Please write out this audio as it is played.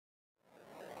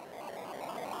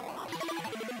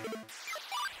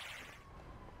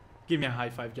Give me a high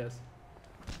five, Jess.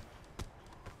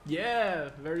 Yeah,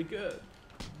 very good.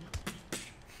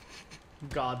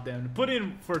 God damn it. Put it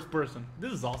in first person.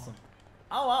 This is awesome.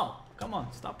 Ow, ow. Come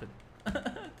on, stop it.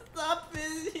 Stop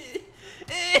it.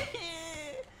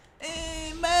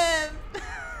 Hey, man.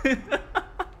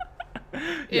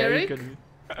 Yeah, Eric? you could.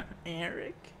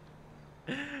 Eric.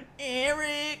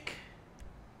 Eric.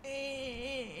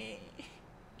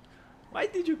 Why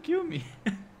did you kill me?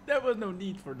 There was no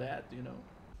need for that, you know.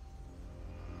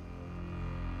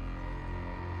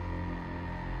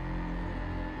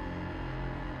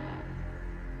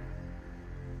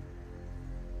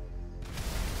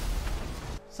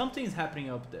 Something's happening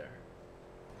up there.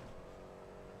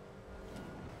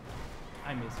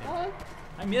 I miss him. What?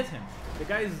 I miss him. The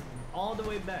guy is all the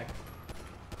way back.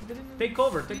 Didn't Take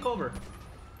over, take over.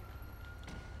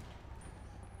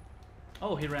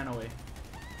 Oh, he ran away.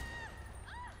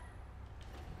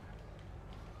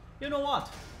 You know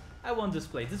what? I want this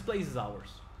place. This place is ours.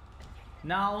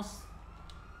 Now,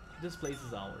 this place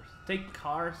is ours. Take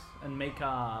cars and make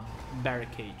a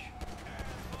barricade.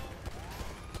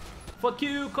 Fuck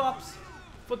you, cops!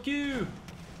 Fuck you!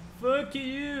 Fuck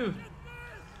you!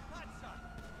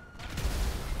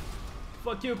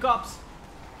 Fuck you, cops!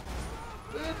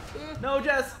 No,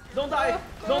 Jess! Don't die!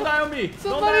 Don't die on me!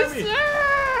 Don't die on me! No,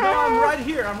 I'm right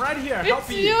here! I'm right here!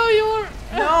 Helping you! You were...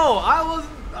 No, I was...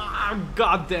 Ah,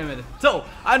 God damn it! So,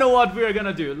 I know what we're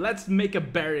gonna do. Let's make a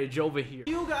barrage over here.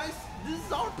 You guys, this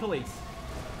is our place.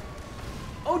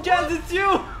 Oh, Jess, it's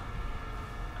you!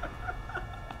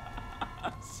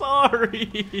 Sorry.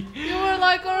 You were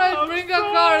like, alright, bring a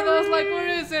car. And I was like, where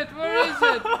is it? Where is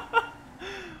it?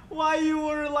 Why you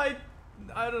were like,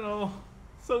 I don't know,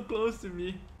 so close to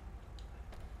me.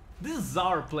 This is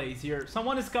our place here.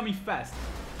 Someone is coming fast.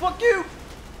 Fuck you!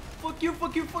 Fuck you,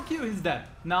 fuck you, fuck you. He's dead.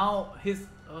 Now his...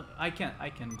 I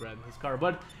can grab his car,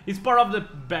 but he's part of the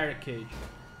barricade.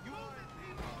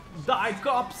 Die,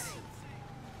 cops!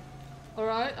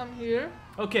 Alright, I'm here.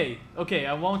 Okay, okay,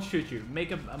 I won't shoot you.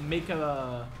 Make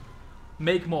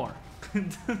more.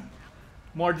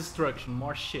 More destruction,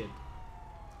 more shit.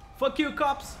 Fuck you,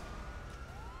 cops!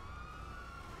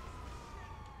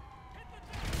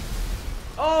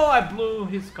 Oh, I blew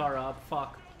his car up.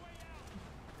 Fuck.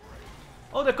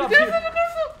 Oh, the cops here.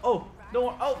 Oh,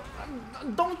 don't. Oh,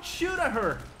 don't shoot at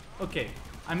her. Okay,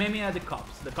 I'm aiming at the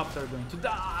cops. The cops are going to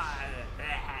die.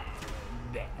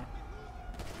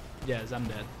 Yes, I'm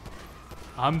dead.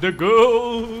 I'm the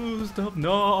ghost of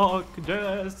Khnok.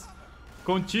 Just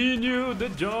continue the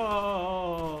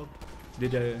job.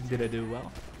 Did I do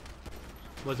well?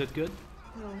 Was it good?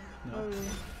 No, No. not really.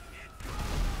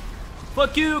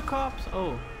 Fuck you, cops!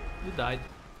 Oh, you died.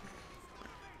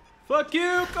 Fuck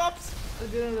you, cops! I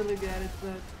didn't really get it,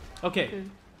 but... Okay,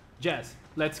 Jazz,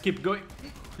 let's keep going.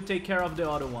 Take care of the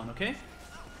other one, okay?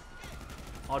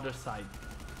 Other side.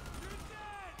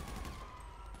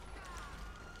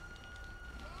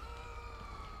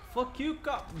 Fuck you,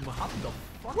 cop. How the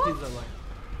fuck What? is that like?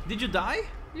 Did you die?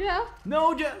 Yeah.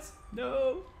 No, Jazz!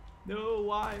 No! No,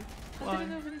 why? I Why?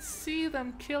 didn't even see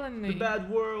them killing me. The bad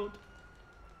world.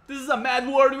 This is a mad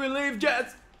world we live,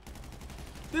 Jazz!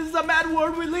 This is a mad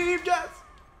world we live, Jazz!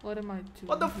 What am I doing?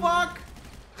 What the fuck?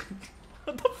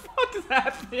 What the fuck is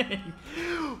happening?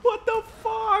 What the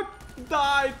fuck?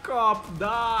 Die, cop!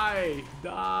 Die!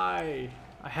 Die!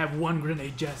 I have one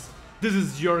grenade, Jess. This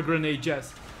is your grenade,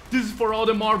 Jess. This is for all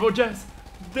the marble, Jess.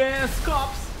 Dance,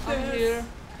 cops! Dance. I'm here.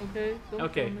 Okay, don't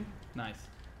Okay, kill me. nice.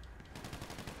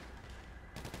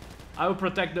 I will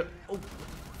protect the... Oh,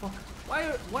 fuck.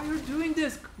 Why are you doing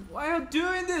this? Why are you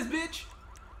doing this, bitch?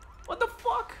 What the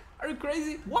fuck? Are you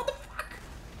crazy? What the fuck?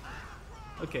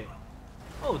 Okay.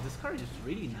 Oh, this car is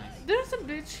really nice. There's a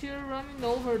bitch here running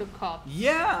over the cops.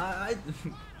 Yeah,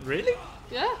 really?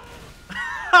 Yeah.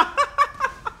 I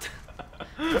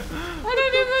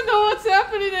don't even know what's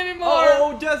happening anymore.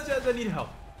 Oh, Jess, I need help.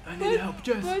 I need help,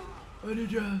 Jess. What? I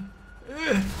need help.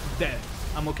 Dead.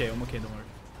 I'm okay, don't worry.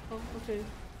 Oh, okay.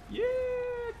 Yeah,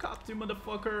 cops, you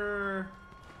motherfucker.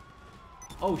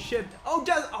 Oh shit. Oh,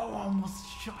 Jess. Oh, I almost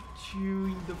shot you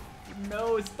in the...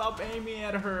 No, stop aiming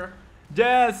at her.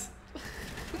 Jess.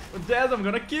 Jess, I'm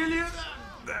gonna kill you.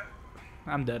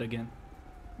 I'm dead again.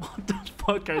 What the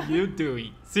fuck are you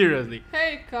doing? Seriously.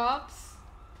 Hey, cops.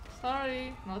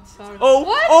 Sorry, not sorry. Oh,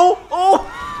 what?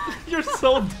 oh. You're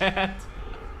so dead.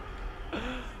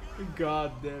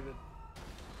 God damn it.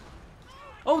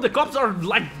 Oh, the cops are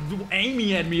like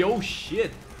aiming at me. Oh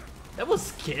shit. That was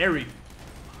scary.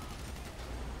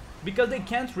 Because they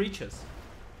can't reach us.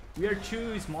 We are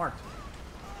too smart.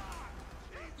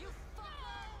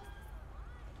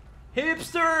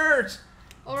 Hipsters!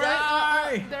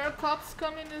 Alright, there are cops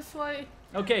coming this way.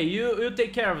 Okay, you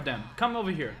take care of them. Come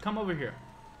over here. Come over here.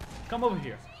 Come over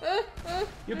here.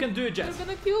 You can do it, Jess. They're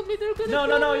gonna kill me. They're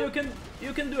gonna kill me.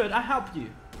 You can do it. I help you.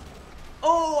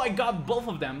 Oh, I got both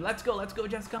of them. Let's go,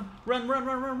 Jess. Come. Run.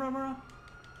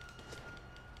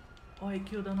 Oh, I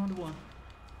killed another one.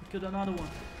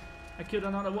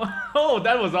 Oh,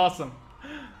 that was awesome.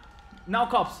 Now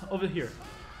cops over here.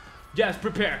 Jess,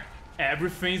 prepare.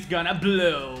 Everything's gonna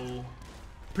blow.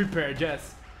 Prepare,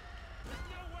 Jess.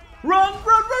 Run.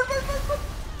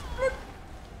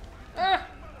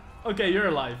 Okay, you're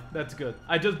alive. That's good.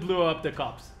 I just blew up the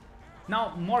cops.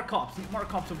 Now more cops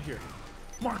over here.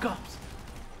 More cops.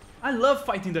 I love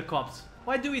fighting the cops.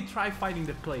 Why do we try fighting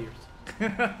the players?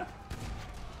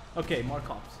 Okay, more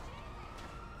cops.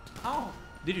 Oh,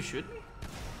 did you shoot me?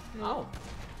 No. Oh.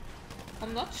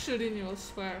 I'm not shooting you, I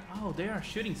swear. Oh, they are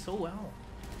shooting so well.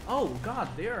 Oh god,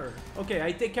 they are. Okay,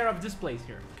 I take care of this place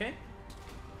here, okay?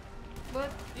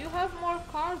 But you have more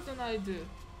cars than I do.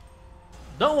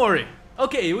 Don't worry.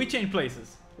 Okay, we change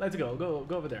places. Let's go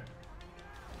over there.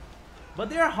 But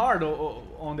they are hard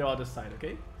on the other side,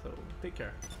 okay? So take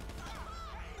care.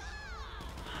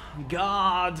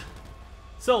 God.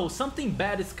 So something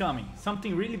bad is coming.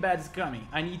 Something really bad is coming.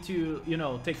 I need to, you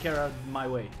know, take care of my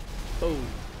way. Oh,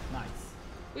 nice.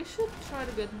 We should try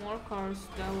to get more cars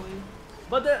that way.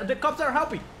 But the cops are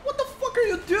helping. What the fuck are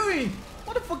you doing?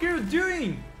 What the fuck are you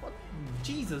doing? What?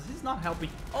 Jesus, he's not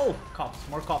helping. Oh, cops.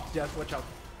 More cops, Jess. Watch out.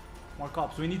 More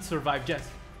cops. We need to survive, Jess.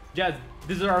 Jess,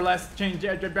 this is our last change.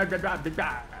 I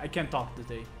can't talk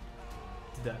today.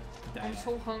 I'm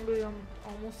so hungry. I'm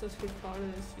almost as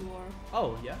retarded as you are.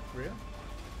 Oh, yeah? Real?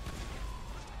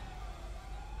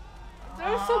 There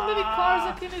are so many cars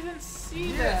I can't even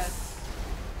see that.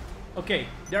 Okay,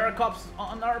 there are cops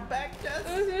on our back, Jess.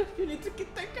 You need to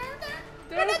take care of that.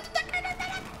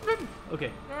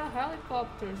 Okay. There are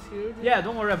helicopters here. Yeah,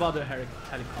 don't worry about the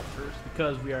helicopters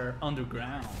because we are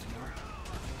underground.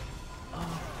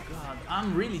 Oh god,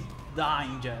 I'm really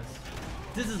dying, Jess.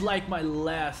 This is like my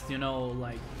last, you know,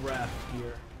 like breath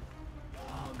here.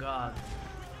 Oh god.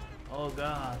 Oh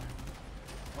god.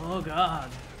 Oh god.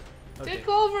 Okay. Take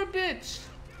over, bitch.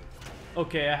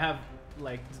 Okay, I have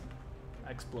like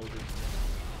exploded.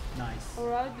 Nice.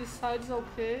 Alright, this side's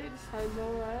okay. This side's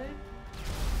alright.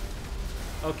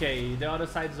 Okay, the other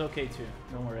side is okay too.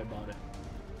 Don't worry about it.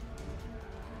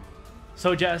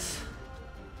 So Jess,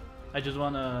 I just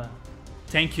wanna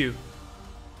thank you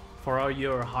for all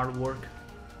your hard work.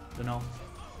 You know,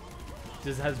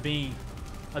 this has been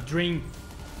a dream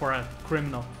for a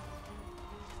criminal.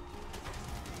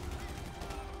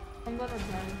 I'm gonna die.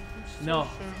 I'm No,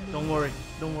 sure don't worry.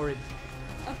 Don't worry.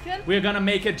 I can't. We're gonna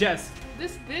make it, Jess.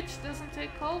 This bitch doesn't take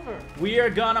cover. We are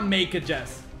gonna make it,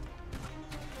 Jess.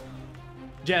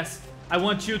 Jess, I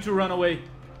want you to run away.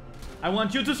 I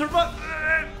want you to survive.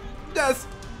 Jess,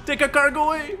 take a car, go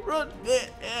away. Run.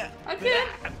 I can't.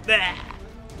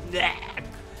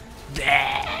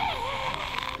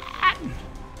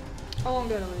 I won't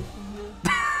get away from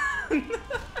you.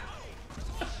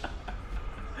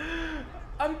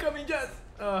 I'm coming, Jess.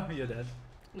 Oh, you're dead.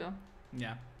 Yeah.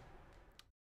 Yeah.